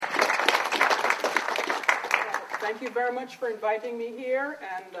Thank you very much for inviting me here,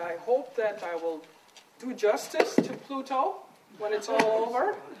 and I hope that I will do justice to Pluto when it's all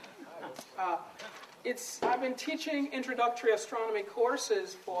over. I've been teaching introductory astronomy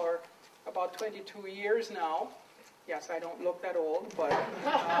courses for about 22 years now. Yes, I don't look that old, but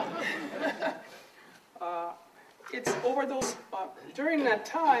it's over those, during that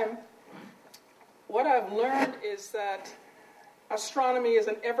time, what I've learned is that astronomy is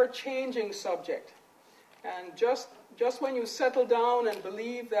an ever-changing subject. And just when you settle down and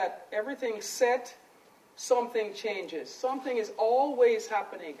believe that everything's set, something changes. Something is always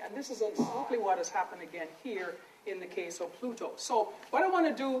happening. And this is exactly what has happened again here in the case of Pluto. So what I want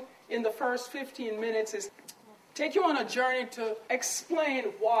to do in the first 15 minutes is take you on a journey to explain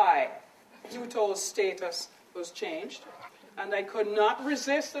why Pluto's status was changed. And I could not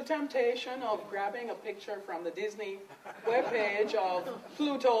resist the temptation of grabbing a picture from the Disney webpage of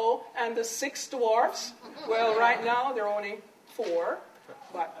Pluto and the 6 dwarfs. Well, right now there are only 4,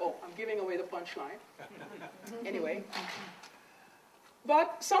 but I'm giving away the punchline. Anyway,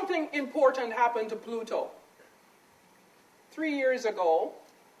 but something important happened to Pluto. 3 years ago,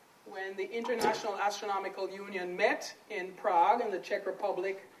 when the International Astronomical Union met in Prague in the Czech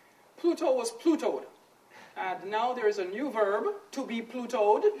Republic, Pluto was Plutoed. And now there is a new verb, to be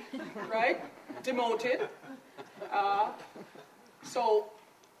Plutoed, right? Demoted. So,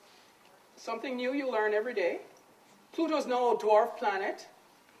 something new you learn every day. Pluto is now a dwarf planet.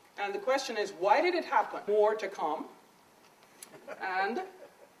 And the question is, why did it happen? More to come. And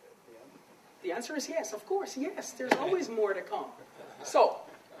the answer is yes, of course, yes. There's always more to come. So,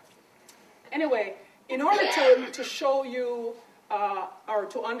 anyway, in order to show you or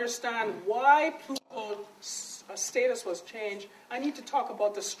to understand why Pluto's status was changed, I need to talk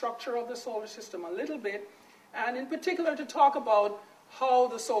about the structure of the solar system a little bit, and in particular to talk about how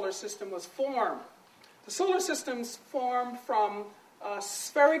the solar system was formed. The solar system's formed from a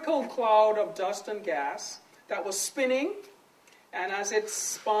spherical cloud of dust and gas that was spinning, and as it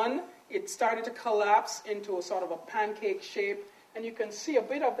spun, it started to collapse into a sort of a pancake shape, and you can see a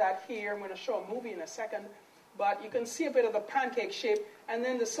bit of that here. I'm going to show a movie in a second. But you can see a bit of the pancake shape, and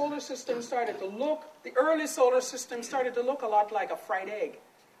then the solar system started to look, the early solar system started to look a lot like a fried egg,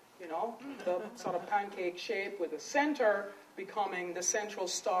 you know, the sort of pancake shape with the center becoming the central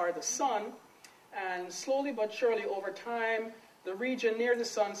star, the sun, and slowly but surely over time, the region near the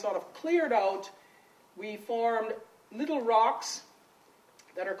sun sort of cleared out. We formed little rocks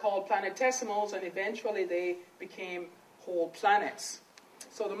that are called planetesimals, and eventually they became whole planets.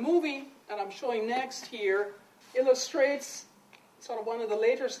 So the movie that I'm showing next here illustrates sort of one of the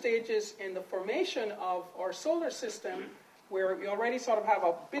later stages in the formation of our solar system, where we already sort of have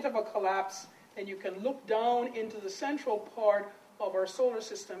a bit of a collapse, and you can look down into the central part of our solar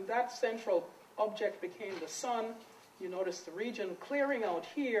system. That central object became the sun. You notice the region clearing out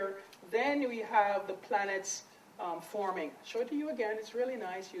here. Then we have the planets forming. I'll show it to you again. It's really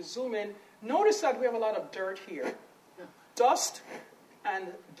nice. You zoom in. Notice that we have a lot of dirt here. Dust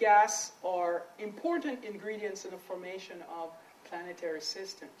and gas are important ingredients in the formation of planetary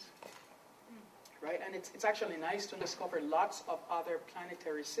systems, right? And it's actually nice to discover lots of other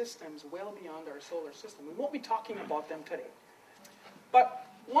planetary systems well beyond our solar system. We won't be talking about them today. But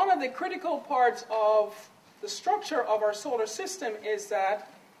one of the critical parts of the structure of our solar system is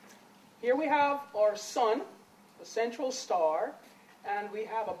that here we have our sun, the central star, and we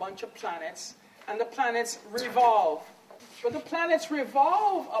have a bunch of planets, and the planets revolve. But the planets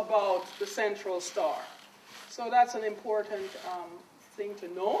revolve about the central star. So that's an important thing to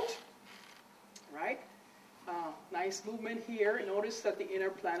note, right? Nice movement here. Notice that the inner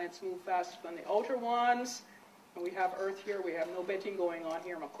planets move faster than the outer ones. And we have Earth here. We have no betting going on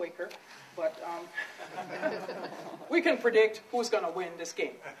here. I'm a Quaker. But we can predict who's going to win this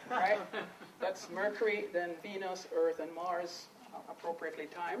game, right? That's Mercury, then Venus, Earth, and Mars, appropriately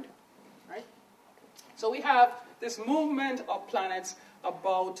timed, right? So we have this movement of planets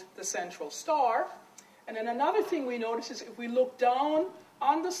about the central star. And then another thing we notice is if we look down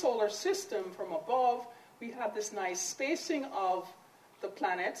on the solar system from above, we have this nice spacing of the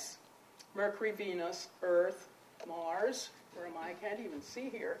planets, Mercury, Venus, Earth, Mars. Where am I? I can't even see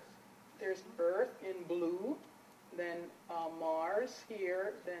here. There's Earth in blue, then Mars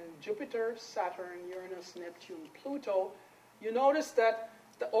here, then Jupiter, Saturn, Uranus, Neptune, Pluto. You notice that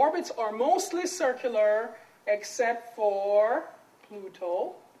the orbits are mostly circular, except for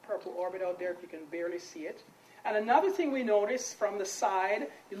Pluto, the purple orbit out there, if you can barely see it. And another thing we notice from the side,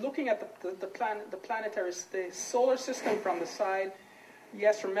 you're looking at the solar system from the side.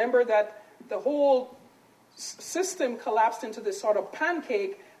 Yes, remember that the whole system collapsed into this sort of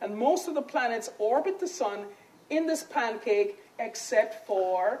pancake, and most of the planets orbit the sun in this pancake, except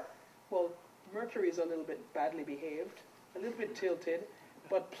for, well, Mercury is a little bit badly behaved, a little bit tilted,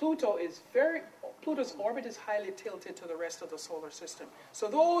 but Pluto's orbit is highly tilted to the rest of the solar system. So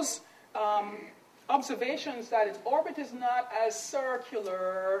those observations that its orbit is not as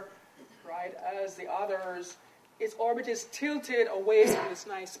circular, right, as the others, its orbit is tilted away from this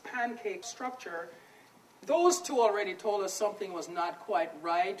nice pancake structure, those two already told us something was not quite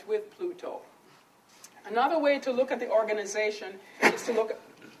right with Pluto. Another way to look at the organization is to look at...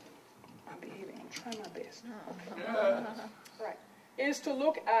 I'm behaving, I'm trying my best. Okay. Right. Is to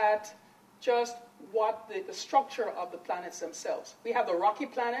look at just what the structure of the planets themselves. We have the rocky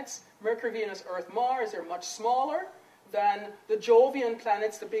planets, Mercury, Venus, Earth, Mars. They're much smaller than the Jovian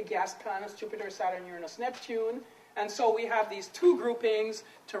planets, the big gas planets, Jupiter, Saturn, Uranus, Neptune. And so we have these two groupings,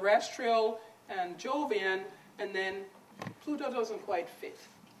 terrestrial and Jovian, and then Pluto doesn't quite fit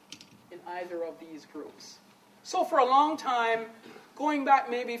in either of these groups. So for a long time, going back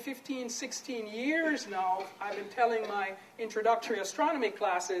maybe 15, 16 years now, I've been telling my introductory astronomy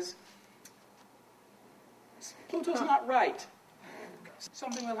classes, Pluto's not right.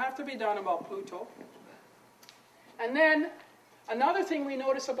 Something will have to be done about Pluto. And then another thing we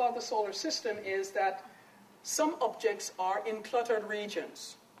notice about the solar system is that some objects are in cluttered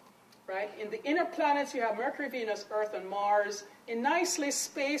regions. Right? In the inner planets, you have Mercury, Venus, Earth, and Mars in nicely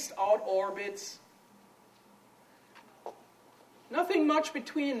spaced out orbits. Nothing much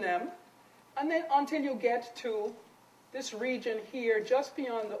between them. And then until you get to this region here, just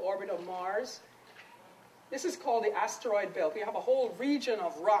beyond the orbit of Mars, this is called the asteroid belt. We have a whole region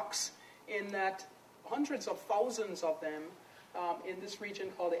of rocks in that, hundreds of thousands of them, in this region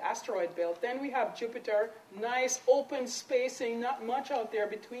called the asteroid belt. Then we have Jupiter, nice open spacing, not much out there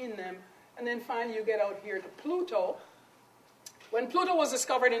between them. And then finally you get out here to Pluto. When Pluto was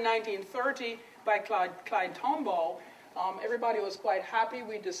discovered in 1930 by Clyde Tombaugh, everybody was quite happy.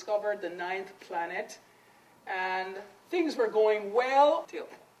 We discovered the 9th planet, and things were going well till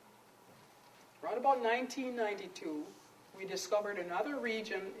right about 1992, we discovered another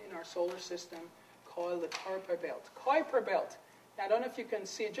region in our solar system called the Kuiper Belt. Kuiper Belt. Now, I don't know if you can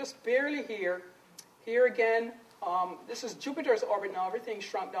see it, just barely here. Here again, this is Jupiter's orbit now. Everything's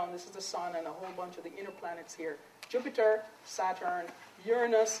shrunk down. This is the Sun and a whole bunch of the inner planets here. Jupiter, Saturn,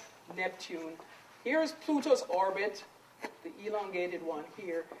 Uranus, Neptune. Here's Pluto's orbit, the elongated one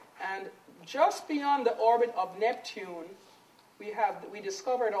here. And just beyond the orbit of Neptune, we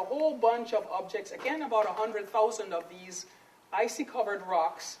discovered a whole bunch of objects, again about 100,000 of these icy covered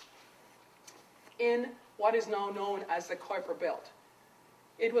rocks in what is now known as the Kuiper Belt.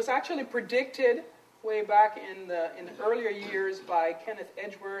 It was actually predicted way back in the earlier years by Kenneth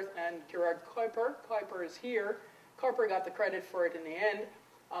Edgeworth and Gerard Kuiper. Kuiper is here. Kuiper got the credit for it in the end.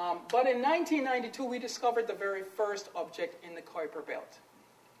 But in 1992, we discovered the very first object in the Kuiper Belt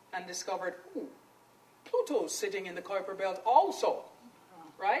and discovered, Pluto's sitting in the Kuiper Belt also,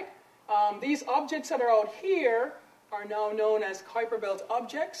 right? These objects that are out here are now known as Kuiper Belt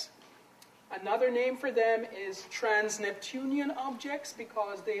objects. Another name for them is trans-Neptunian objects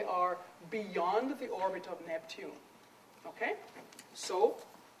because they are beyond the orbit of Neptune. Okay? So,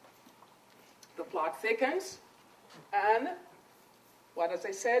 the plot thickens, and what, as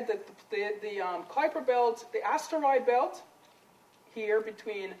I said, the Kuiper Belt, the asteroid belt, here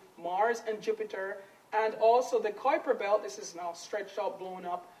between Mars and Jupiter, and also the Kuiper Belt, this is now stretched out, blown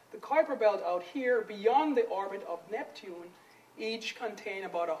up, the Kuiper Belt out here beyond the orbit of Neptune, each contain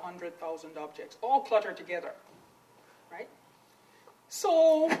about 100,000 objects, all cluttered together, right?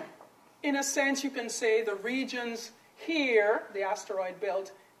 So, in a sense, you can say the regions here, the asteroid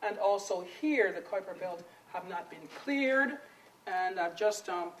belt, and also here, the Kuiper Belt, have not been cleared. And I've just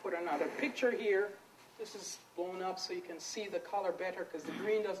put another picture here. This is blown up so you can see the color better because the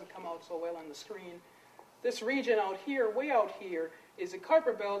green doesn't come out so well on the screen. This region out here, way out here, is the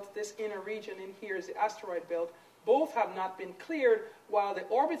Kuiper Belt. This inner region in here is the asteroid belt. Both have not been cleared, while the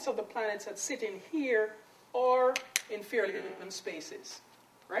orbits of the planets that sit in here are in fairly open spaces,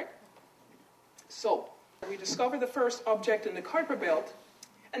 right? So, we discover the first object in the Kuiper Belt,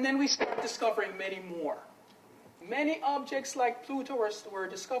 and then we start discovering many more. Many objects like Pluto were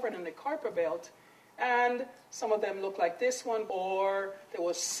discovered in the Kuiper Belt, and some of them look like this one, or there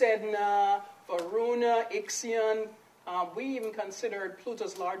was Sedna, Varuna, Ixion. We even considered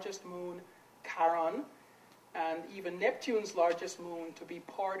Pluto's largest moon, Charon, and even Neptune's largest moon to be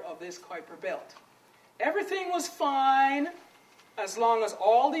part of this Kuiper Belt. Everything was fine as long as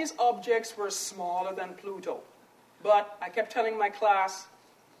all these objects were smaller than Pluto. But I kept telling my class,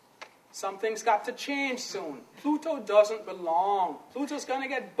 something's got to change soon. Pluto doesn't belong. Pluto's going to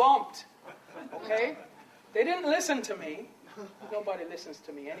get bumped. Okay? They didn't listen to me. Nobody listens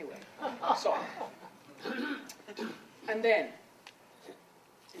to me anyway. So, and then,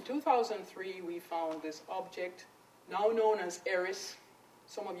 in 2003, we found this object, now known as Eris.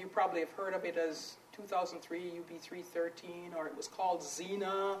 Some of you probably have heard of it as 2003 UB313, or it was called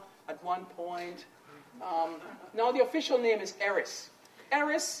Xena at one point. Now the official name is Eris.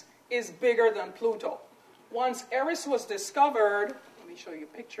 Eris is bigger than Pluto. Once Eris was discovered, let me show you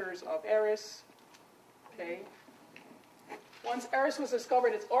pictures of Eris. Okay. Once Eris was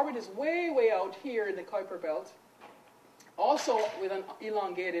discovered, its orbit is way, way out here in the Kuiper Belt. Also with an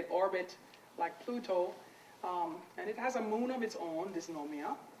elongated orbit like Pluto. And it has a moon of its own,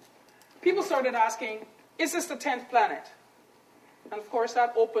 Dysnomia. People started asking, is this the 10th planet? And of course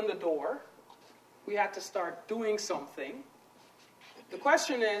that opened the door. We had to start doing something. The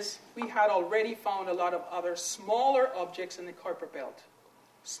question is, we had already found a lot of other smaller objects in the Kuiper Belt.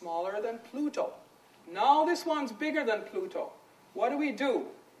 Smaller than Pluto. Now this one's bigger than Pluto. What do?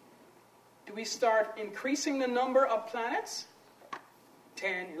 Do we start increasing the number of planets?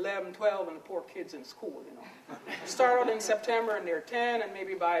 10, 11, 12, and the poor kids in school, you know. Start out in September and they're 10, and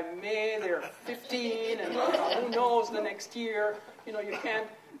maybe by May they're 15, and who knows the next year. You know, you can't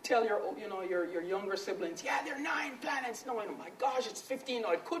tell your younger siblings, yeah, there are 9 planets. No, oh my gosh, it's 15,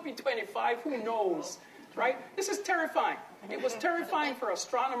 or it could be 25, who knows, right? This is terrifying. It was terrifying for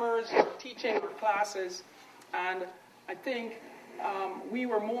astronomers teaching our classes, and I think we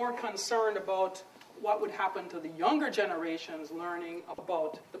were more concerned about what would happen to the younger generations learning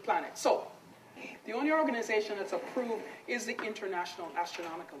about the planet. So, the only organization that's approved is the International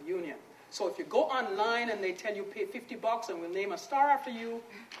Astronomical Union. So if you go online and they tell you pay $50 and we'll name a star after you,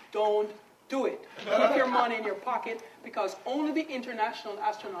 don't do it. Keep your money in your pocket, because only the International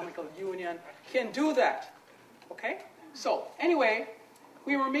Astronomical Union can do that. Okay? So, anyway,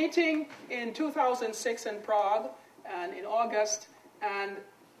 we were meeting in 2006 in Prague, and in August, and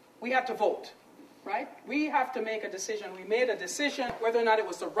we had to vote. Right? We have to make a decision. We made a decision. Whether or not it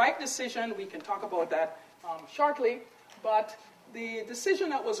was the right decision, we can talk about that shortly. But the decision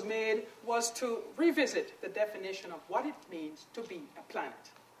that was made was to revisit the definition of what it means to be a planet.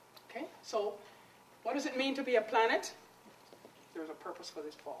 Okay? So, what does it mean to be a planet? There's a purpose for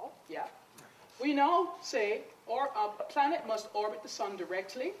this ball. Yeah. We now say a planet must orbit the sun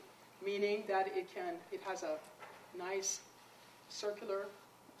directly, meaning that it has a nice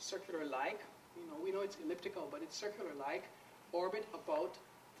circular-like. We know it's elliptical, but it's circular-like orbit about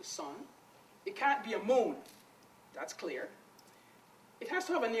the sun. It can't be a moon. That's clear. It has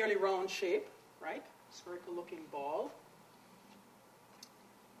to have a nearly round shape, right? Spherical-looking ball.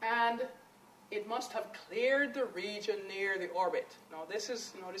 And it must have cleared the region near the orbit. Now this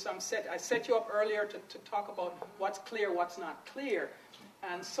is, notice I set you up earlier to talk about what's clear, what's not clear.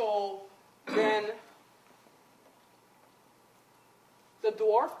 And so then the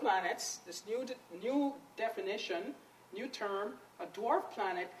dwarf planets, this new definition, new term, a dwarf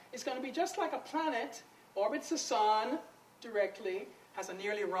planet is going to be just like a planet, orbits the sun directly, has a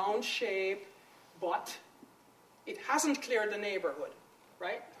nearly round shape, but it hasn't cleared the neighborhood,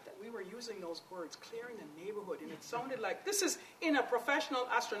 right? We were using those words, clearing the neighborhood, and it sounded like this is in a professional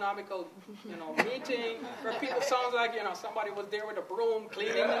astronomical, meeting where people sound like, somebody was there with a broom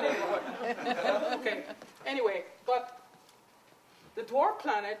cleaning the neighborhood. Okay. Anyway, but the dwarf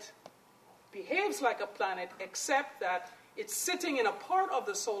planet behaves like a planet, except that it's sitting in a part of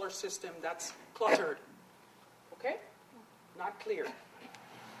the solar system that's cluttered. Okay? Not clear.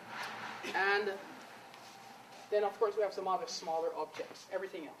 And then, of course, we have some other smaller objects.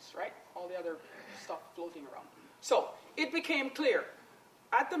 Everything else, right? All the other stuff floating around. So, it became clear.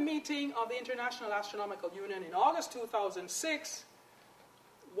 At the meeting of the International Astronomical Union in August 2006,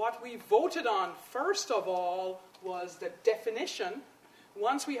 what we voted on, first of all, was the definition.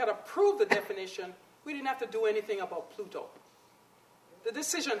 Once we had approved the definition, we didn't have to do anything about Pluto. The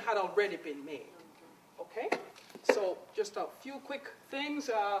decision had already been made. Okay? So, just a few quick things.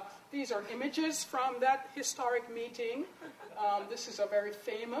 These are images from that historic meeting. This is a very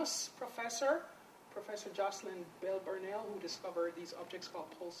famous professor, Professor Jocelyn Bell Burnell, who discovered these objects called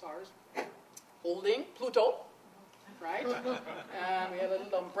pulsars, holding Pluto. Right? And we have a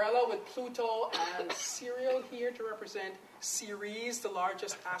little umbrella with Pluto and Cereal here to represent Ceres, the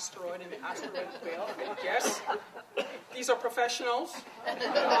largest asteroid in the asteroid belt. Yes. These are professionals. And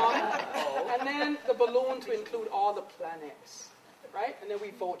then the balloon to include all the planets. Right? And then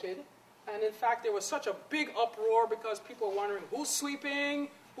we voted. And in fact, there was such a big uproar because people were wondering who's sweeping,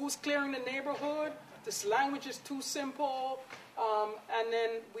 who's clearing the neighborhood. This language is too simple. And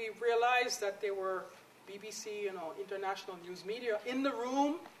then we realized that there were BBC, international news media in the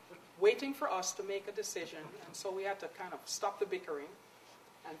room waiting for us to make a decision, and so we had to kind of stop the bickering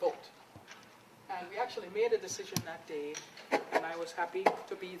and vote. And we actually made a decision that day, and I was happy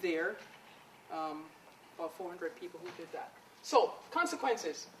to be there. About 400 people who did that. So,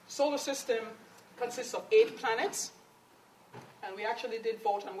 consequences. Solar system consists of 8 planets, and we actually did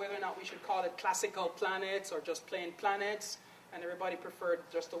vote on whether or not we should call it classical planets or just plain planets, and everybody preferred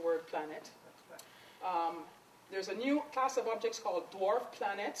just the word planet. There's a new class of objects called dwarf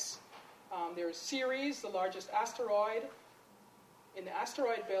planets. There's Ceres, the largest asteroid in the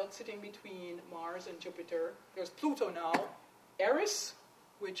asteroid belt sitting between Mars and Jupiter. There's Pluto now. Eris,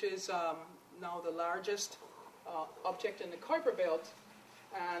 which is now the largest object in the Kuiper belt.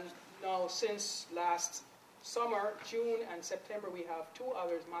 And now since last summer, June and September, we have 2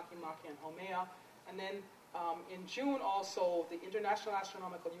 others, Makemake and Haumea. And then in June also, the International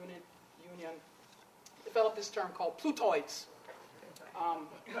Astronomical Union developed this term called Plutoids.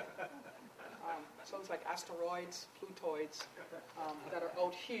 Sounds like asteroids, Plutoids, that are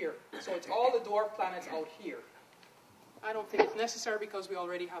out here. So it's all the dwarf planets out here. I don't think it's necessary because we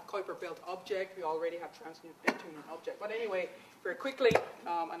already have Kuiper belt object, we already have trans-Neptunian object. But anyway, very quickly,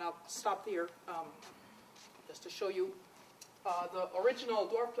 and I'll stop here just to show you the original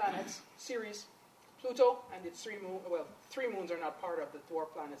dwarf planets, Ceres, Pluto, and its 3 moons. Well, 3 moons are not part of the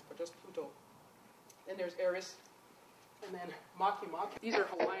dwarf planets, but just Pluto. Then there's Eris, and then Makemake. These are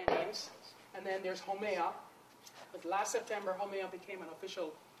Hawaiian names. And then there's Haumea. But last September, Haumea became an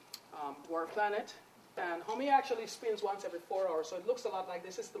official dwarf planet. And Haumea actually spins once every 4 hours, so it looks a lot like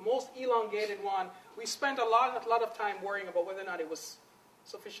this. It's the most elongated one. We spent a lot of time worrying about whether or not it was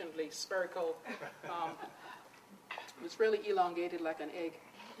sufficiently spherical. It's really elongated like an egg.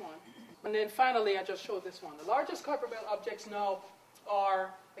 And then finally, I just showed this one. The largest Kuiper belt objects now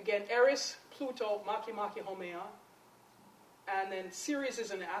are, again, Eris, Pluto, Makemake, Haumea. And then Ceres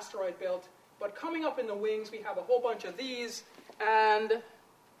is in the asteroid belt. But coming up in the wings, we have a whole bunch of these. And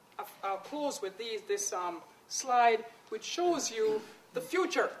I'll close with this slide, which shows you the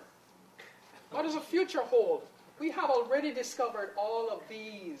future. What does the future hold? We have already discovered all of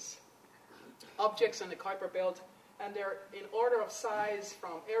these objects in the Kuiper belt, and they're in order of size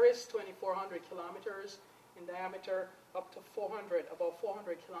from Eris, 2,400 kilometers in diameter, up to about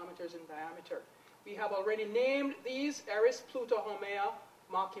 400 kilometers in diameter. We have already named these: Eris, Pluto, Haumea,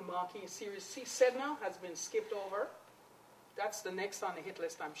 Makemake, Ceres. Sedna has been skipped over. That's the next on the hit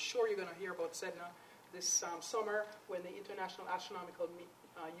list. I'm sure you're going to hear about Sedna this summer when the International Astronomical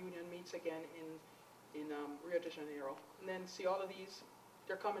Union meets again in Rio de Janeiro. And then see all of these?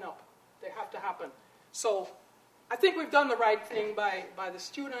 They're coming up. They have to happen. So I think we've done the right thing by the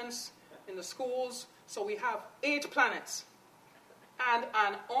students in the schools. So we have 8 planets and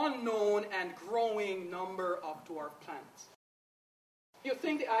an unknown and growing number of dwarf planets. You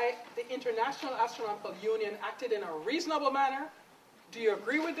think the International Astronomical Union acted in a reasonable manner? Do you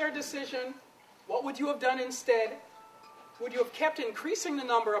agree with their decision? What would you have done instead? Would you have kept increasing the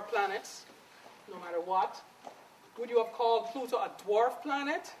number of planets, no matter what? Would you have called Pluto a dwarf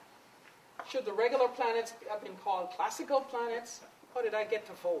planet? Should the regular planets have been called classical planets? How did I get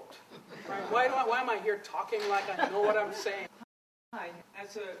to vote? Right? Why am I here talking like I know what I'm saying? Hi.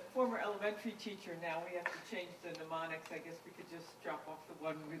 As a former elementary teacher now, we have to change the mnemonics. I guess we could just drop off the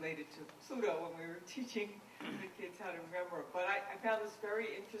one related to Pluto when we were teaching the kids how to remember it. But I found this very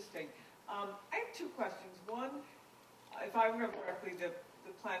interesting. I have 2 questions. One, if I remember correctly, the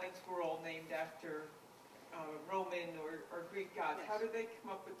planets were all named after Roman or Greek gods. How did they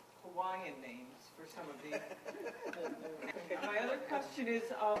come up with Hawaiian names for some of these? My other question is,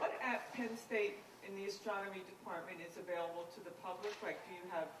 what at Penn State in the astronomy department is available to the public? Like, do you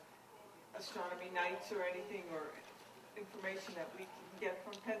have astronomy nights or anything, or information that we can get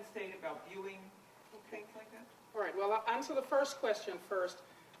from Penn State about viewing, things like that? All right, well, I'll answer the first question first.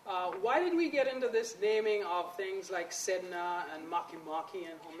 Why did we get into this naming of things like Sedna and Makemake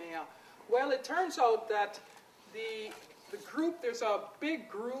and Haumea? Well, it turns out that the group, there's a big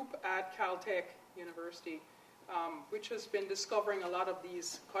group at Caltech University which has been discovering a lot of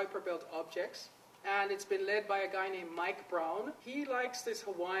these Kuiper belt objects. And it's been led by a guy named Mike Brown. He likes this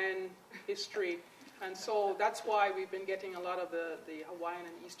Hawaiian history, and so that's why we've been getting a lot of the Hawaiian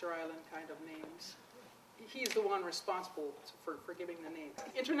and Easter Island kind of names. He's the one responsible for giving the name.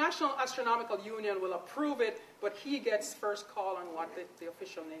 International Astronomical Union will approve it, but he gets first call on what the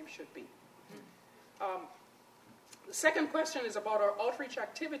official name should be. The second question is about our outreach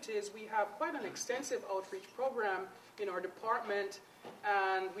activities. We have quite an extensive outreach program in our department,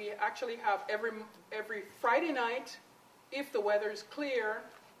 and we actually have every Friday night, if the weather is clear,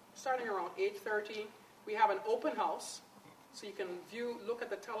 starting around 8:30, we have an open house. So you can look at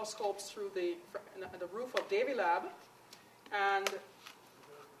the telescopes through the roof of Davy Lab. And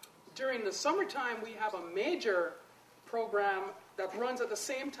during the summertime, we have a major program that runs at the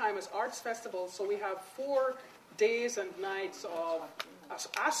same time as Arts Festival. So we have 4 days and nights of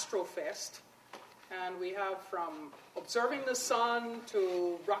Astrofest. And we have from observing the sun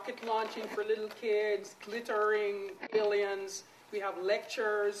to rocket launching for little kids, glittering aliens. We have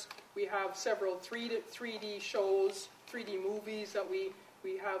lectures. We have several 3D shows, 3D movies that we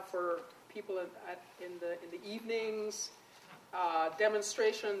have for people in the evenings.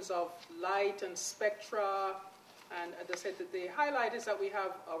 Demonstrations of light and spectra. And as I said, the highlight is that we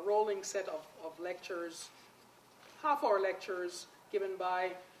have a rolling set of lectures, half-hour lectures given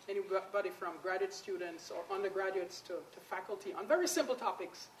by anybody from graduate students or undergraduates to faculty on very simple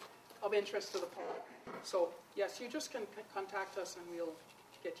topics of interest to the public. So, yes, you just can contact us and we'll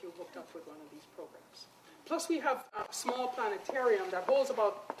get you hooked up with one of these programs. Plus, we have a small planetarium that holds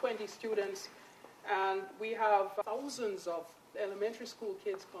about 20 students, and we have thousands of elementary school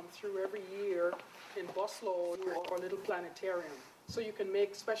kids come through every year in busload or little planetarium. So you can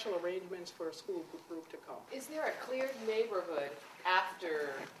make special arrangements for a school group to come. Is there a cleared neighborhood after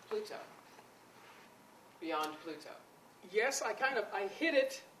Pluto? Beyond Pluto? Yes, I hid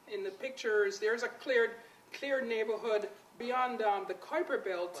it in the pictures. There's a cleared neighborhood beyond the Kuiper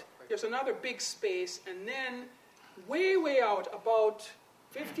Belt. There's another big space, and then way, way out, about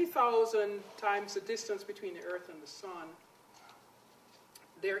 50,000 times the distance between the Earth and the Sun,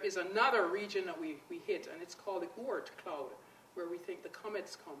 there is another region that we hit, and it's called the Oort cloud, where we think the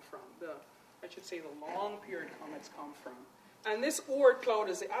comets come from. The long period comets come from. And this Oort cloud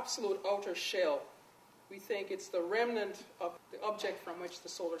is the absolute outer shell. We think it's the remnant of the object from which the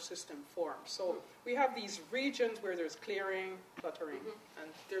solar system formed. So we have these regions where there's clearing, cluttering,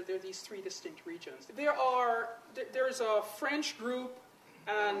 and there are these 3 distinct regions. There's a French group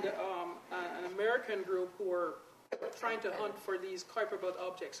and an American group who are trying to hunt for these Kuiper Belt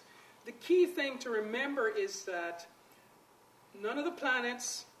objects. The key thing to remember is that none of the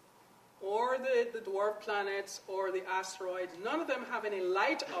planets or the dwarf planets or the asteroids, none of them have any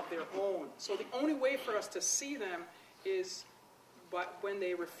light of their own. So the only way for us to see them is when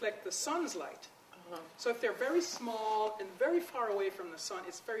they reflect the sun's light. So if they're very small and very far away from the sun,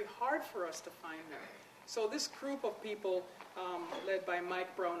 it's very hard for us to find them. So this group of people, led by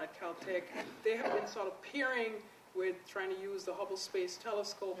Mike Brown at Caltech, they have been sort of peering with trying to use the Hubble Space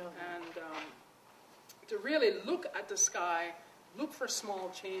Telescope and to really look at the sky, look for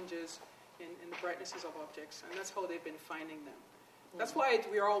small changes in the brightnesses of objects, and that's how they've been finding them. That's why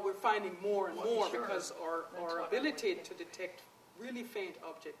we're finding more and more, because our ability to detect really faint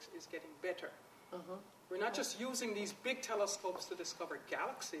objects is getting better. We're not just using these big telescopes to discover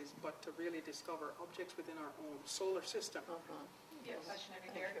galaxies, but to really discover objects within our own solar system. Yes.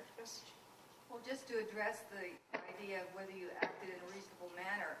 Yes. Well, just to address the idea of whether you acted in a reasonable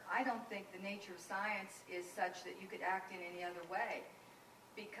manner, I don't think the nature of science is such that you could act in any other way,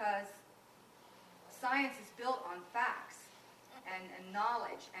 because science is built on facts and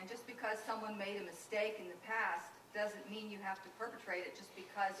knowledge, and just because someone made a mistake in the past doesn't mean you have to perpetrate it just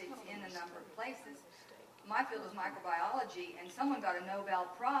because it's in a number of places. My field is microbiology, and someone got a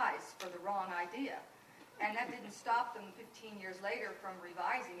Nobel Prize for the wrong idea. And that didn't stop them 15 years later from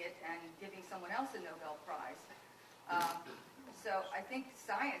revising it and giving someone else a Nobel Prize. So I think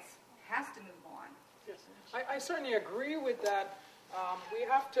science has to move on. Yes. I certainly agree with that. We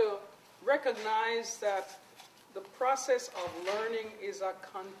have to recognize that the process of learning is a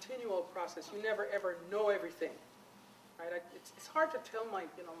continual process. You never ever know everything. Right? It's hard to tell my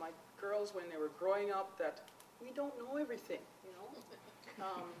girls when they were growing up that we don't know everything.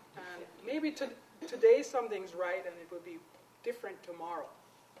 And maybe today something's right and it would be different tomorrow.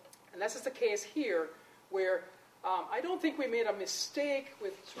 And that's just the case here, where I don't think we made a mistake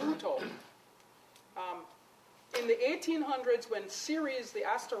with Pluto. In the 1800s, when Ceres, the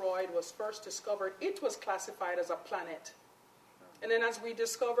asteroid, was first discovered, it was classified as a planet. And then as we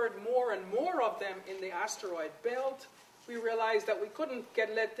discovered more and more of them in the asteroid belt, we realized that we couldn't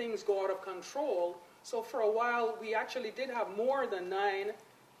let things go out of control. So for a while, we actually did have more than 9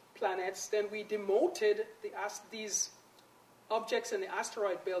 planets. Then we demoted these objects in the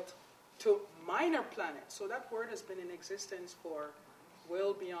asteroid belt to minor planets. So that word has been in existence for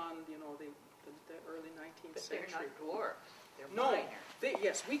well beyond, the early 19th century. They're not dwarf. They're minor.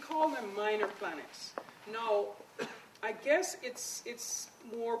 Yes, we call them minor planets. Now, I guess it's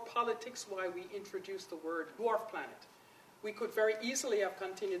more politics why we introduced the word dwarf planet. We could very easily have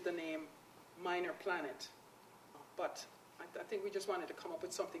continued the name minor planet, but I think we just wanted to come up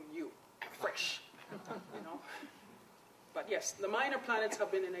with something new, fresh, But yes, the minor planets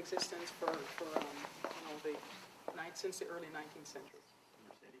have been in existence for since the early 19th century.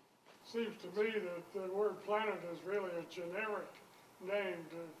 Seems to me that the word planet is really a generic name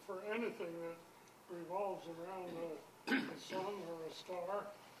for anything that revolves around the sun or a star.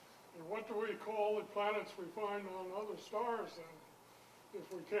 And what do we call the planets we find on other stars then?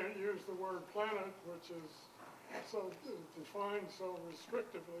 If we can't use the word planet, which is so defined so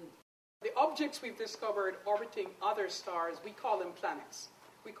restrictively. The objects we've discovered orbiting other stars, we call them planets.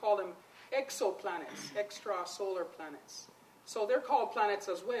 We call them exoplanets, extrasolar planets. So they're called planets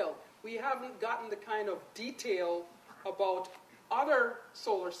as well. We haven't gotten the kind of detail about other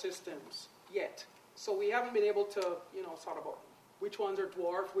solar systems yet. So we haven't been able to, sort of which ones are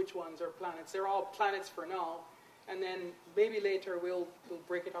dwarf, which ones are planets. They're all planets for now. And then maybe later we'll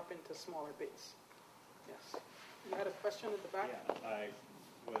break it up into smaller bits. Yes. You had a question at the back? Yeah, I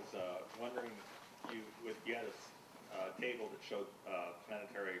was wondering, you had a table that showed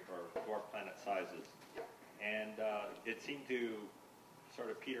planetary or dwarf planet sizes, and it seemed to sort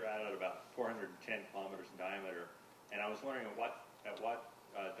of peter out at about 410 kilometers in diameter. And I was wondering at what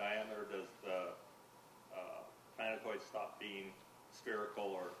diameter does the planetoids stop being spherical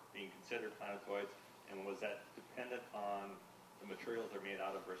or being considered planetoids, and was that dependent on the materials they're made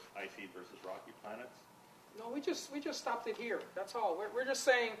out of versus icy versus rocky planets? No, we just stopped it here. That's all. We're just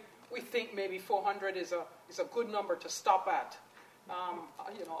saying we think maybe 400 is a good number to stop at.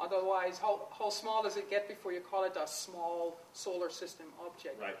 Otherwise, how small does it get before you call it a small solar system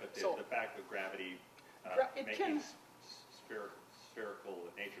object? Right, but the fact of gravity making spherical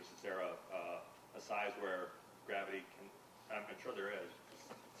natures, is there a size where gravity can? I'm sure there is.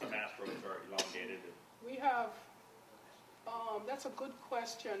 Some asteroids are elongated. We have. That's a good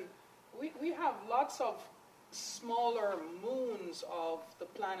question. We have lots of smaller moons of the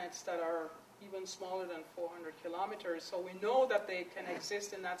planets that are even smaller than 400 kilometers. So we know that they can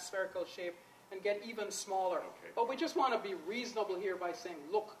exist in that spherical shape and get even smaller. Okay. But we just want to be reasonable here by saying,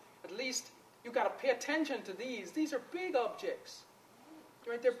 look, at least you've got to pay attention to these. These are big objects.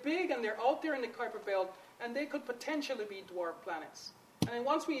 Right? They're big and they're out there in the Kuiper Belt, and they could potentially be dwarf planets. And then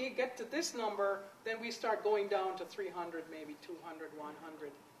once we get to this number, then we start going down to 300, maybe 200,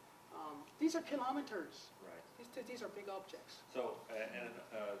 100. These are kilometers. Right. These are big objects. So, and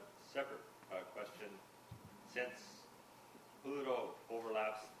a separate question, since Pluto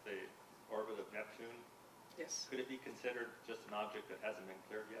overlaps the orbit of Neptune, yes, could it be considered just an object that hasn't been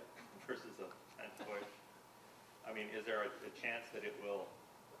cleared yet versus a planetoid? I mean, is there a chance that it will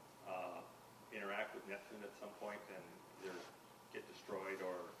interact with Neptune at some point and either get destroyed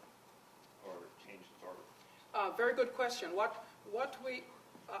or change its orbit? Very good question. What we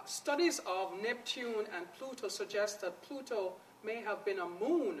studies of Neptune and Pluto suggest that Pluto may have been a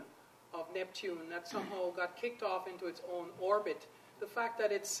moon of Neptune that somehow got kicked off into its own orbit. The fact that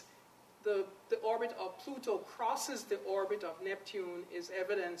it's the orbit of Pluto crosses the orbit of Neptune is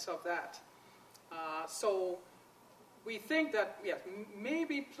evidence of that. So we think that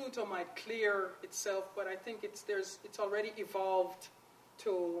maybe Pluto might clear itself, but I think it's already evolved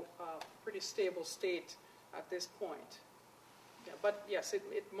to a pretty stable state at this point. Yeah, but yes,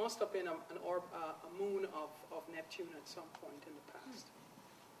 it must have been a moon of Neptune at some point in the past.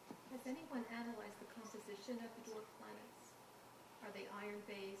 Has anyone analyzed the composition of the dwarf planets? Are they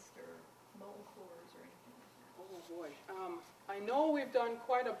iron-based or molten cores or anything like that? Oh boy. I know we've done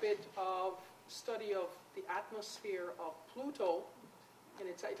quite a bit of study of the atmosphere of Pluto, and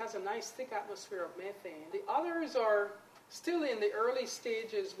it has a nice thick atmosphere of methane. The others are still in the early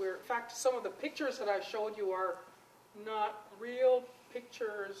stages where, in fact, some of the pictures that I showed you are not real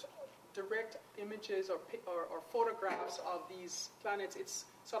pictures, direct images or photographs of these planets. It's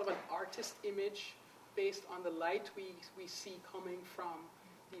sort of an artist image based on the light we see coming from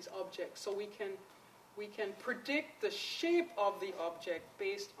these objects. So we can predict the shape of the object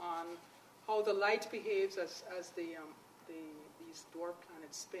based on how the light behaves as these dwarf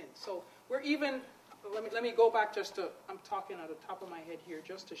planets spin. So we're even. Let me go back I'm talking at the top of my head here,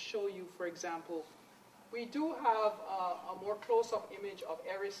 just to show you, for example, we do have a more close-up image of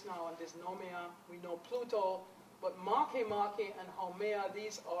Eris now and Dysnomia. We know Pluto, but Makemake and Haumea,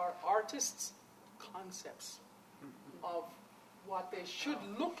 these are artists' concepts of what they should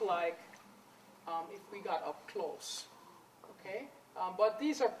look like if we got up close. Okay? But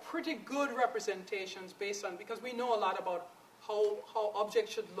these are pretty good representations because we know a lot about how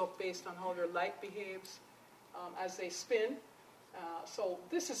objects should look based on how their light behaves as they spin. So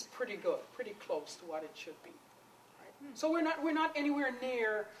this is pretty good, pretty close to what it should be. Right? So we're not anywhere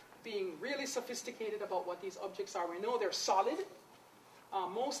near being really sophisticated about what these objects are. We know they're solid,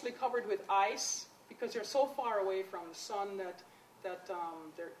 mostly covered with ice, because they're so far away from the sun that the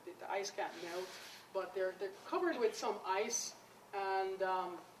ice can't melt. But they're covered with some ice, and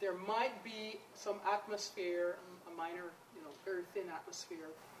there might be some atmosphere, a minor, very thin atmosphere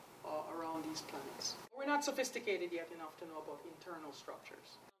around these planets. We're not sophisticated yet enough to know about internal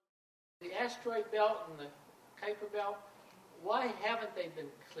structures. The asteroid belt and the Kuiper belt, why haven't they been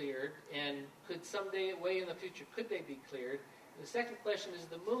cleared? And could someday, way in the future, could they be cleared? The second question is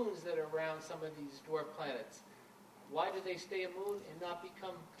the moons that are around some of these dwarf planets. Why do they stay a moon and not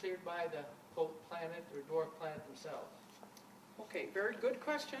become cleared by the quote planet or dwarf planet themselves? Okay, very good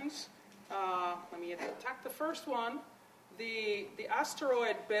questions. Let me attack the first one. The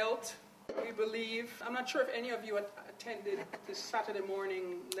asteroid belt, we believe, I'm not sure if any of you attended this Saturday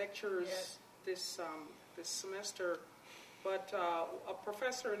morning lectures this semester, but a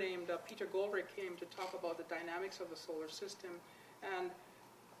professor named Peter Goldrick came to talk about the dynamics of the solar system. And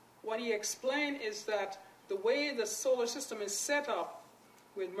what he explained is that the way the solar system is set up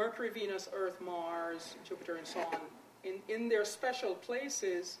with Mercury, Venus, Earth, Mars, Jupiter, and so on, in their special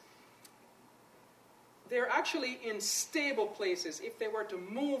places, they're actually in stable places. If they were to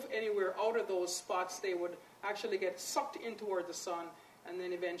move anywhere out of those spots, they would actually get sucked in toward the sun and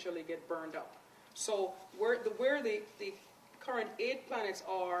then eventually get burned up. So where the current 8 planets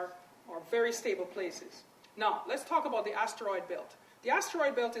are very stable places. Now, let's talk about the asteroid belt. The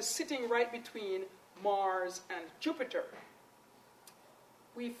asteroid belt is sitting right between Mars and Jupiter.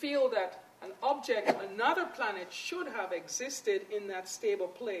 We feel that an object, another planet, should have existed in that stable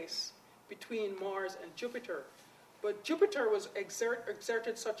place between Mars and Jupiter. But Jupiter was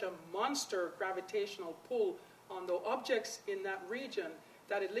exerted such a monster gravitational pull on the objects in that region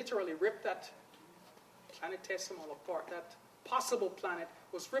that it literally ripped that planetesimal apart. That possible planet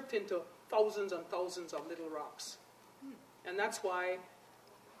was ripped into thousands and thousands of little rocks. And that's why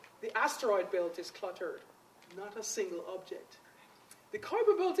the asteroid belt is cluttered, not a single object. The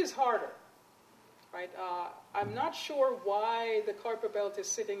Kuiper belt is harder, right? I'm not sure why the Kuiper belt is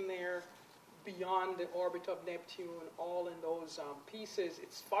sitting there beyond the orbit of Neptune, all in those pieces.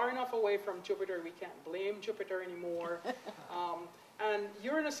 It's far enough away from Jupiter, we can't blame Jupiter anymore. And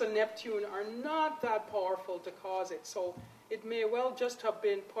Uranus and Neptune are not that powerful to cause it. So it may well just have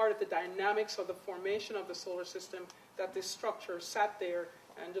been part of the dynamics of the formation of the solar system that this structure sat there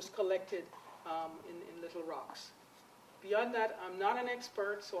and just collected in little rocks. Beyond that, I'm not an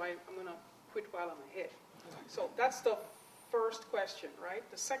expert, so I'm going to quit while I'm ahead. So that's the first question, right?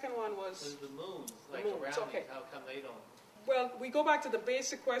 The second one was the moons, like moons, around okay. it, how come they don't? Well, we go back to the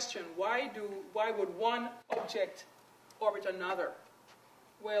basic question, why would one object orbit another?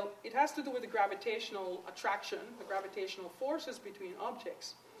 Well, it has to do with the gravitational attraction, the gravitational forces between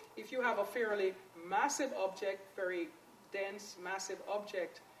objects. If you have a fairly massive object, very dense, massive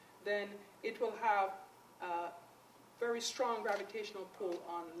object, then it will have a very strong gravitational pull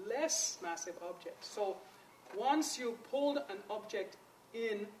on less massive objects. So once you pulled an object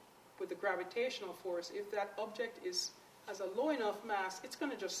in with the gravitational force, if that object has a low enough mass, it's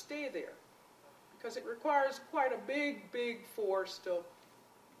going to just stay there, because it requires quite a big force to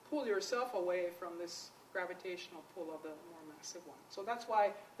pull yourself away from this gravitational pull of the more massive one. So that's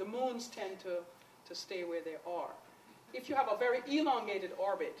why the moons tend to stay where they are. If you have a very elongated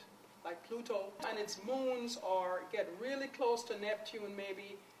orbit, like Pluto, and its moons get really close to Neptune,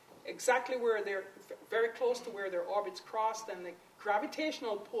 maybe exactly where they're very close to where their orbits cross, then the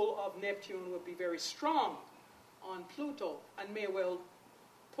gravitational pull of Neptune would be very strong on Pluto and may well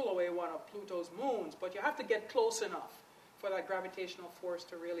pull away one of Pluto's moons. But you have to get close enough for that gravitational force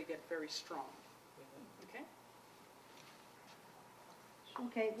to really get very strong. Okay?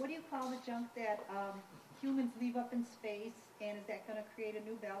 Okay, what do you call the junk that humans leave up in space, and is that going to create a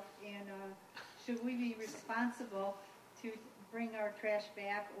new belt? And should we be responsible to bring our trash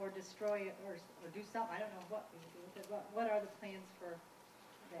back or destroy it or do something? I don't know what we do with it. What are the plans for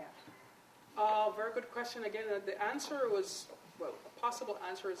that? Very good question. Again, the answer was, well, a possible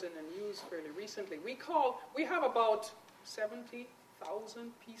answer is in the news fairly recently. We have about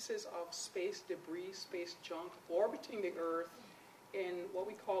 70,000 pieces of space debris, space junk orbiting the Earth in what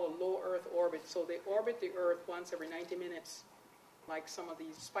we call a low Earth orbit. So they orbit the Earth once every 90 minutes, like some of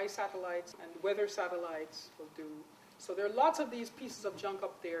these spy satellites and weather satellites will do. So there are lots of these pieces of junk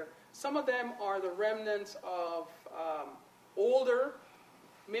up there. Some of them are the remnants of older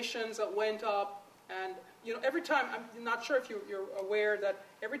missions that went up. And every time, I'm not sure if you're aware that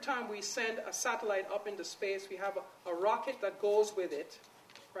every time we send a satellite up into space, we have a rocket that goes with it,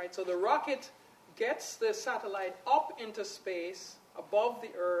 right? So the rocket gets the satellite up into space above the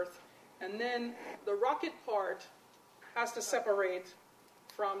Earth, and then the rocket part has to separate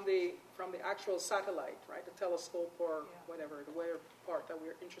from the from the actual satellite, right, the telescope or whatever, the whatever part that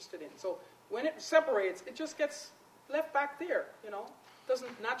we're interested in. So when it separates, it just gets left back there,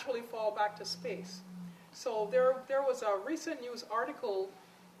 doesn't naturally fall back to space. So there was a recent news article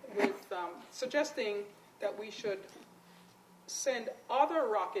with suggesting that we should send other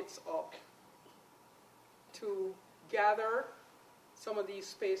rockets up to gather some of these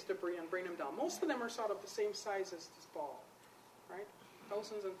space debris and bring them down. Most of them are sort of the same size as this ball, right?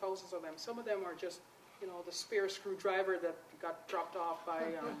 Thousands and thousands of them. Some of them are just, the spare screwdriver that got dropped off by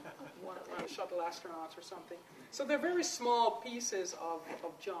one of the shuttle astronauts or something. So they're very small pieces of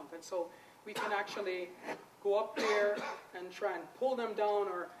junk. And so we can actually go up there and try and pull them down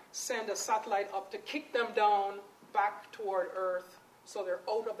or send a satellite up to kick them down back toward Earth so they're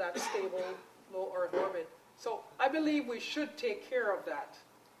out of that stable low Earth orbit. So I believe we should take care of that.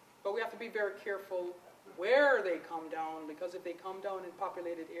 But we have to be very careful where they come down, because if they come down in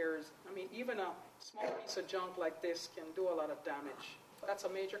populated areas, even a small piece of junk like this can do a lot of damage. That's a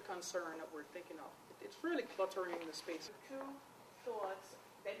major concern that we're thinking of. It's really cluttering the space. Two thoughts.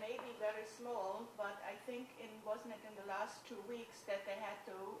 They may be very small, but I think wasn't it in the last 2 weeks that they had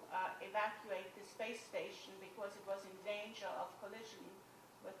to evacuate the space station because it was in danger of collision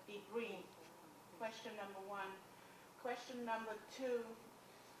with debris. Question number one. Question number two,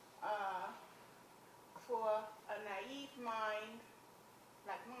 for a naive mind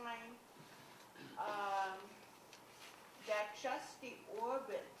like mine, that just the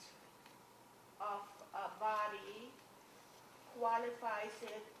orbit of a body qualifies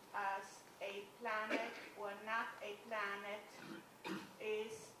it as a planet or not a planet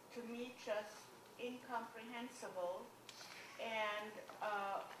is, to me, just incomprehensible. And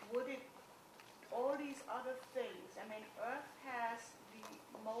would it, all these other things, Earth has the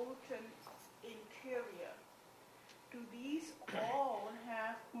molten interior. Do these all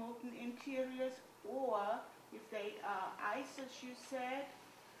have molten interiors, or if they are ice, as you said,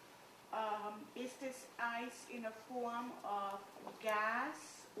 is this ice in a form of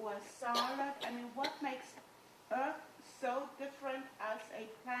gas or solid? What makes Earth so different as a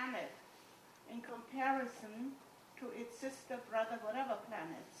planet in comparison to its sister, brother, whatever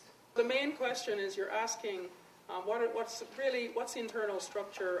planets? The main question is you're asking what's the internal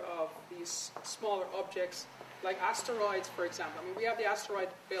structure of these smaller objects, like asteroids, for example. We have the asteroid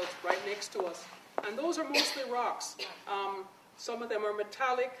belt right next to us, and those are mostly rocks. Some of them are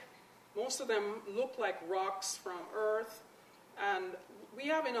metallic. Most of them look like rocks from Earth, and we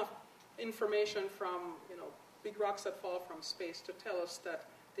have enough information from big rocks that fall from space to tell us that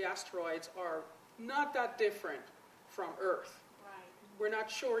the asteroids are not that different from Earth. Right. We're not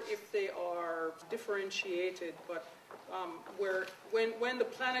sure if they are differentiated, but when the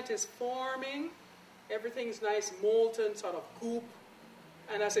planet is forming, everything's nice, molten, sort of goop,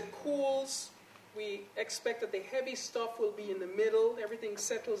 and as it cools, we expect that the heavy stuff will be in the middle. Everything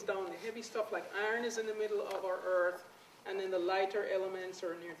settles down. The heavy stuff like iron is in the middle of our Earth, and then the lighter elements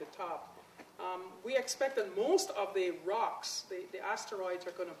are near the top. We expect that most of the rocks, the asteroids,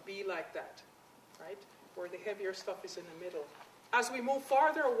 are going to be like that, right? Where the heavier stuff is in the middle. As we move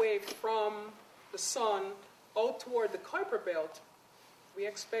farther away from the sun, out toward the Kuiper Belt, we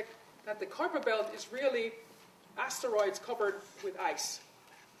expect that the Kuiper Belt is really asteroids covered with ice.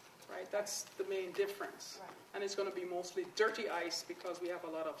 Right? That's the main difference. Right. And it's going to be mostly dirty ice because we have a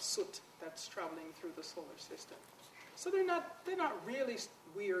lot of soot that's traveling through the solar system. So they're not really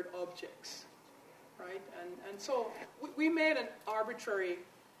weird objects, right? And so we made an arbitrary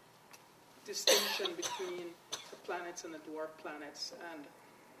distinction between the planets and the dwarf planets, and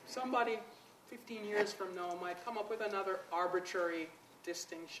somebody 15 years from now might come up with another arbitrary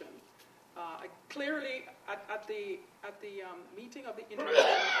distinction. Clearly, at the meeting of the International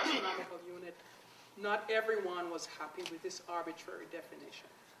Astronomical Unit, not everyone was happy with this arbitrary definition.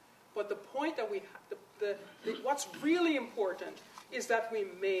 But the point that what's really important is that we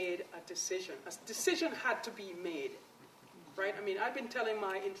made a decision. A decision had to be made, right? I've been telling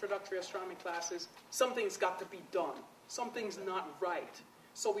my introductory astronomy classes, something's got to be done. Something's not right.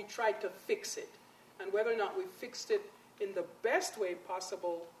 So we tried to fix it. And whether or not we fixed it in the best way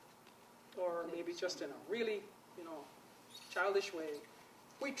possible, or maybe just in a really, childish way,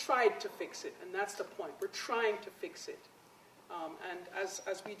 we tried to fix it, and that's the point. We're trying to fix it. And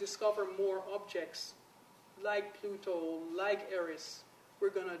as we discover more objects, like Pluto, like Eris, we're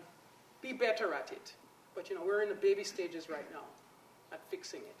going to be better at it. But, we're in the baby stages right now at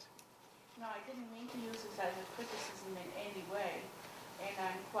fixing it. No, I didn't mean to use this as a criticism in any way. And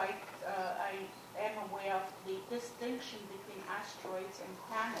I am aware of the distinction between asteroids and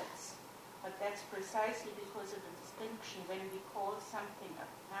planets. But that's precisely because of the distinction when we call something a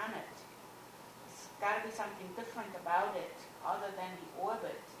planet. got to be something different about it other than the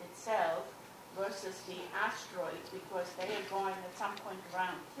orbit itself versus the asteroids, because they are going at some point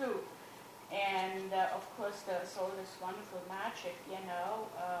around too. And of course, there's all this wonderful magic, could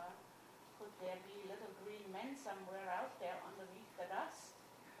there be little green men somewhere out there underneath the dust?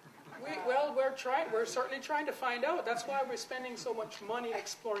 We're certainly trying to find out. That's why we're spending so much money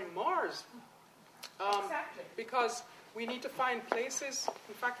exploring Mars. Exactly. Because we need to find places.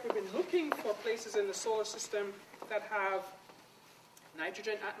 In fact, we've been looking for places in the solar system that have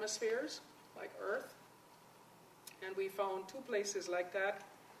nitrogen atmospheres, like Earth. And we found 2 places like that.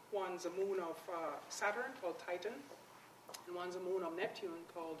 One's a moon of Saturn, called Titan, and one's a moon of Neptune,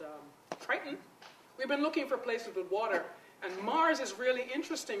 called Triton. We've been looking for places with water. And Mars is really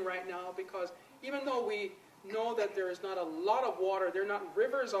interesting right now because even though we know that there is not a lot of water, there are not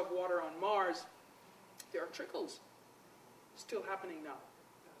rivers of water on Mars, there are trickles still happening now.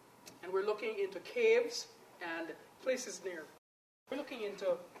 And we're looking into caves and places near. We're looking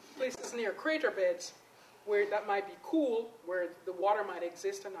into places near crater beds where that might be cool, where the water might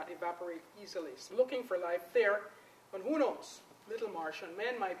exist and not evaporate easily. So looking for life there, but who knows? Little Martian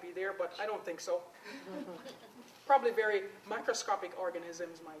men might be there, but I don't think so. Probably very microscopic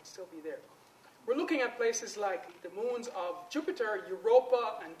organisms might still be there. We're looking at places like the moons of Jupiter,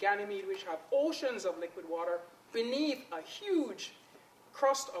 Europa, and Ganymede, which have oceans of liquid water beneath a huge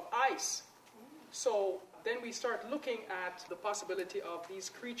crust of ice. So then we start looking at the possibility of these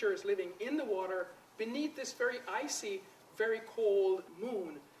creatures living in the water beneath this very icy, very cold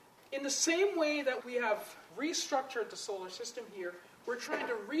moon. In the same way that we have restructured the solar system here, we're trying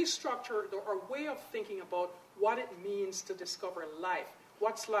to restructure our way of thinking about what it means to discover life.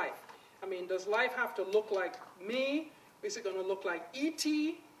 What's life? I mean, does life have to look like me? Is it going to look like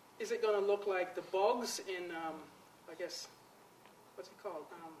E.T.? Is it going to look like the bugs in, what's it called?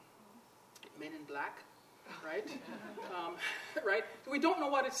 Men in Black, right? Right? We don't know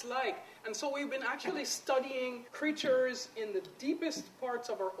what it's like. And so we've been actually studying creatures in the deepest parts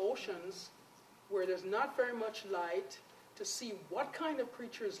of our oceans where there's not very much light to see what kind of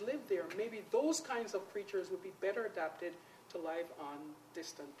creatures live there. Maybe those kinds of creatures would be better adapted to life on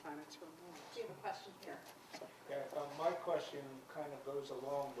distant planets from Mars. Do you have a question here? Yeah, my question kind of goes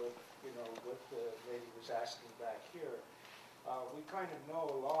along with, what the lady was asking back here. We kind of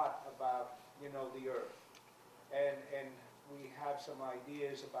know a lot about, the Earth. And we have some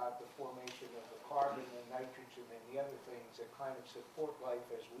ideas about the formation of the carbon and nitrogen and the other things that kind of support life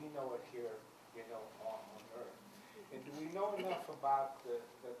as we know it here, on Earth. And do we know enough about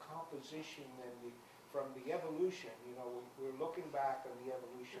the composition and from the evolution? We're looking back on the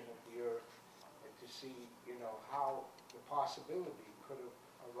evolution of the Earth and to see, how the possibility could have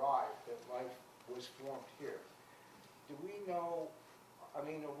arrived that life was formed here. Do we know? I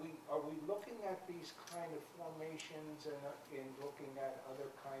mean, are we looking at these kind of formations and in looking at other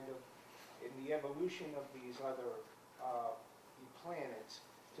kind of in the evolution of these other planets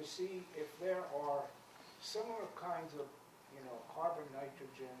to see if there are similar kinds of, carbon,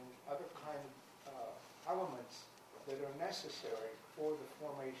 nitrogen, other kind of elements that are necessary for the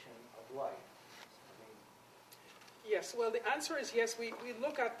formation of life? Yes, well, the answer is yes. We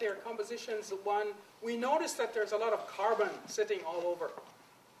look at their compositions. We notice that there's a lot of carbon sitting all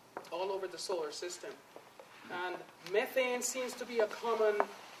over the solar system. And methane seems to be a common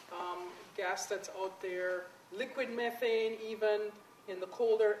gas that's out there. Liquid methane, even in the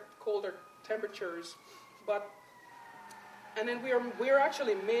colder temperatures. And then we're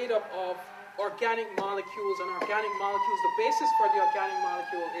actually made up of organic molecules, and organic molecules, the basis for the organic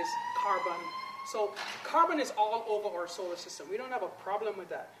molecule is carbon. So carbon is all over our solar system. We don't have a problem with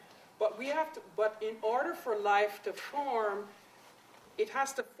that. But in order for life to form, it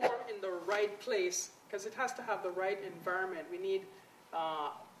has to form in the right place because it has to have the right environment. We need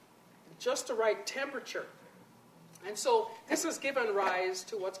just the right temperature. And so this has given rise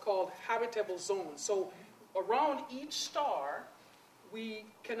to what's called habitable zones. So around each star, we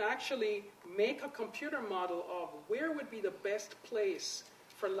can actually make a computer model of where would be the best place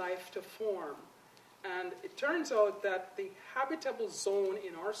for life to form. And it turns out that the habitable zone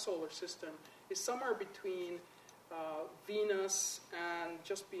in our solar system is somewhere between Venus and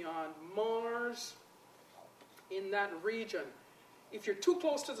just beyond Mars, in that region. If you're too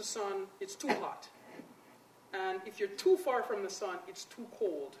close to the sun, it's too hot. And if you're too far from the sun, it's too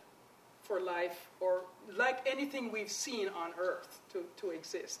cold for life, or like anything we've seen on Earth to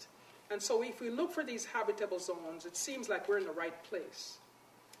exist. And so if we look for these habitable zones, it seems like we're in the right place.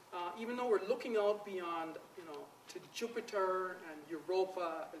 Even though we're looking out beyond, to Jupiter and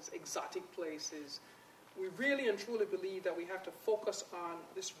Europa as exotic places, we really and truly believe that we have to focus on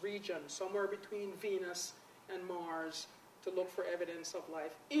this region, somewhere between Venus and Mars, to look for evidence of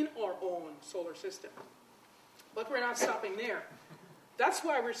life in our own solar system. But we're not stopping there. That's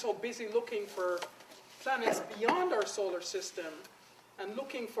why we're so busy looking for planets beyond our solar system and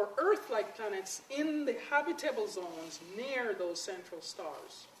looking for Earth-like planets in the habitable zones near those central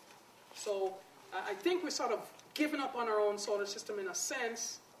stars. So I think we've sort of given up on our own solar system in a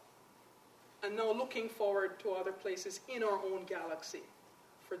sense, and now looking forward to other places in our own galaxy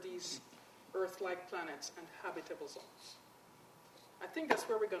for these Earth-like planets and habitable zones. I think that's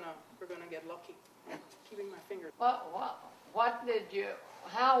where we're gonna get lucky. Keeping my finger.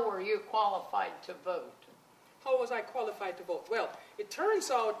 How were you qualified to vote? How was I qualified to vote? Well, it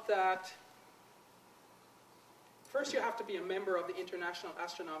turns out that first you have to be a member of the International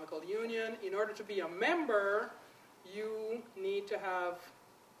Astronomical Union. In order to be a member, you need to have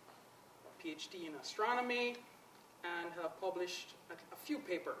a PhD in astronomy and have published a few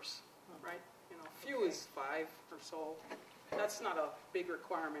papers, right? You know, a few is 5 or so. That's not a big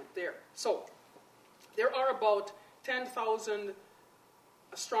requirement there. So there are about 10,000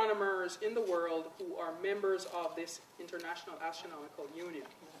 astronomers in the world who are members of this International Astronomical Union.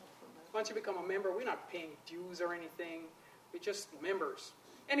 Once you become a member, we're not paying dues or anything. We're just members.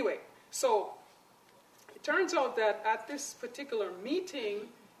 Anyway, so it turns out that at this particular meeting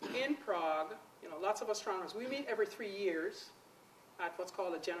in Prague, you know, lots of astronomers, we meet every 3 years at what's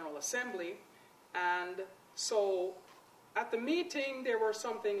called a General Assembly. And so at the meeting, there were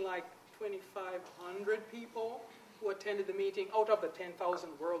something like 2,500 people who attended the meeting out of the 10,000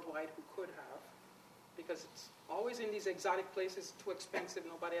 worldwide who could have, because it's always in these exotic places, too expensive,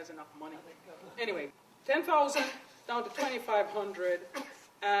 nobody has enough money. Anyway, 10,000 down to 2,500,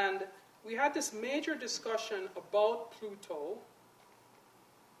 and we had this major discussion about Pluto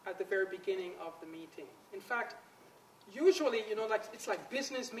at the very beginning of the meeting. In fact, usually, you know, it's like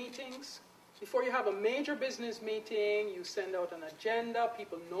business meetings. Before you have a major business meeting, you send out an agenda,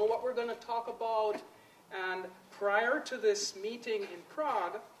 people know what we're going to talk about, and prior to this meeting in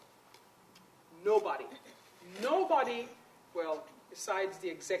Prague, nobody, well, besides the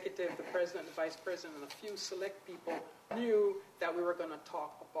executive, the president, the vice president, and a few select people, knew that we were going to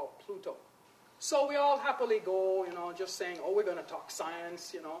talk about Pluto. So we all happily go, you know, just saying, oh, we're going to talk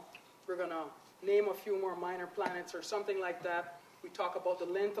science, you know, we're going to name a few more minor planets or something like that. We talk about the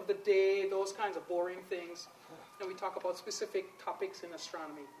length of the day, those kinds of boring things, and we talk about specific topics in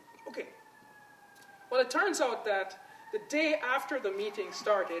astronomy. Okay. Well, it turns out that the day after the meeting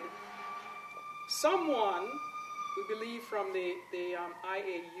started, someone, we believe from the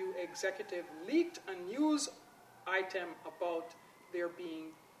IAU executive, leaked a news item about there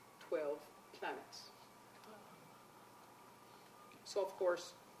being 12 planets. So, of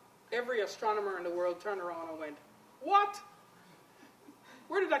course, every astronomer in the world turned around and went, what?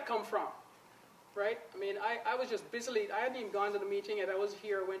 Where did that come from? Right? I mean, I was just busily, I hadn't even gone to the meeting yet. I was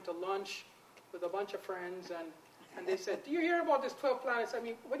here, went to lunch with a bunch of friends, and they said, do you hear about this 12 planets? I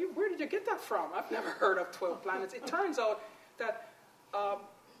mean, where did you get that from? I've never heard of 12 planets. It turns out that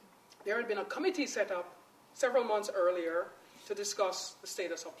there had been a committee set up several months earlier to discuss the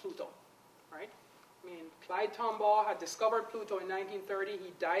status of Pluto, right? I mean, Clyde Tombaugh had discovered Pluto in 1930.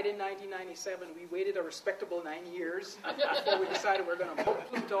 He died in 1997. We waited a respectable 9 years before we decided we were going to vote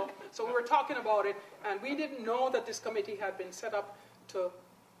Pluto. So we were talking about it, and we didn't know that this committee had been set up to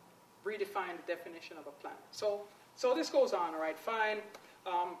redefine the definition of a planet. So this goes on, all right, fine.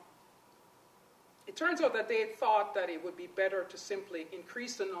 It turns out that they thought that it would be better to simply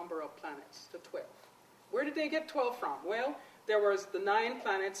increase the number of planets to 12. Where did they get 12 from? Well, there was the 9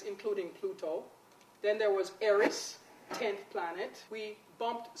 planets, including Pluto. Then there was Eris, 10th planet. We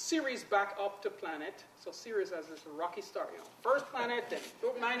bumped Ceres back up to planet. So Ceres has this rocky start, you know. First planet, then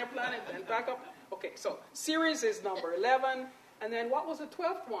minor planet, then back up. Okay, so Ceres is number 11. And then what was the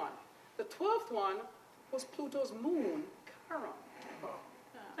 12th one? The 12th one was Pluto's moon, Charon.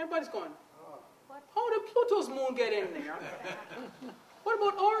 Everybody's going, how did Pluto's moon get in there? What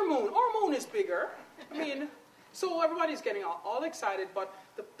about our moon? Our moon is bigger. I mean, so everybody's getting all excited, but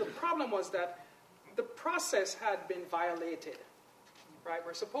the problem was that the process had been violated, right?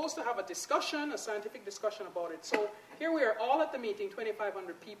 We're supposed to have a discussion, a scientific discussion about it. So here we are all at the meeting,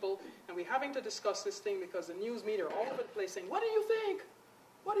 2,500 people, and we're having to discuss this thing because the news media are all over the place saying, what do you think?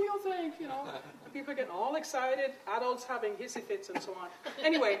 What do you think? You know, and people are getting all excited, adults having hissy fits and so on.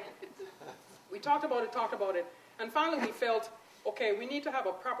 Anyway, we talked about it, and finally we felt, okay, we need to have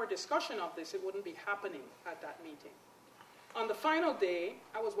a proper discussion of this. It wouldn't be happening at that meeting. On the final day,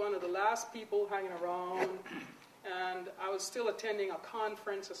 I was one of the last people hanging around, and I was still attending a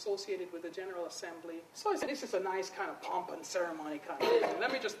conference associated with the General Assembly. So I said, this is a nice kind of pomp and ceremony kind of thing.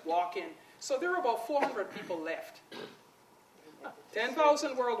 Let me just walk in. So there were about 400 people left.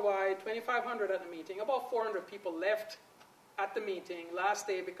 10,000 worldwide, 2,500 at the meeting. About 400 people left at the meeting last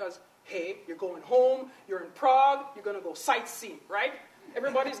day because, hey, you're going home, you're in Prague, you're going to go sightseeing, right?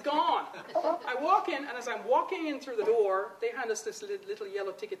 Everybody's gone. I walk in, and as I'm walking in through the door, they hand us this little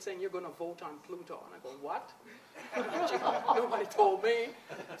yellow ticket saying, you're going to vote on Pluto. And I go, what? Nobody told me.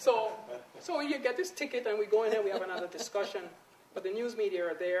 So you get this ticket, and we go in there, we have another discussion. But the news media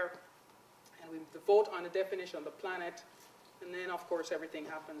are there, and we vote on the definition of the planet. And then, of course, everything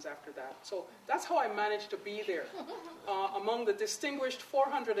happens after that. So that's how I managed to be there. Among the distinguished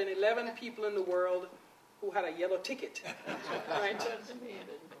 411 people in the world who had a yellow ticket. Right?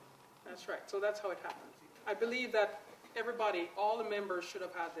 That's right. So that's how it happened. I believe that everybody, all the members, should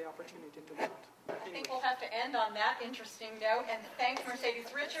have had the opportunity to vote. I think we'll have to end on that interesting note. And thanks,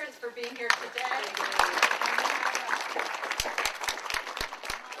 Mercedes Richards, for being here today.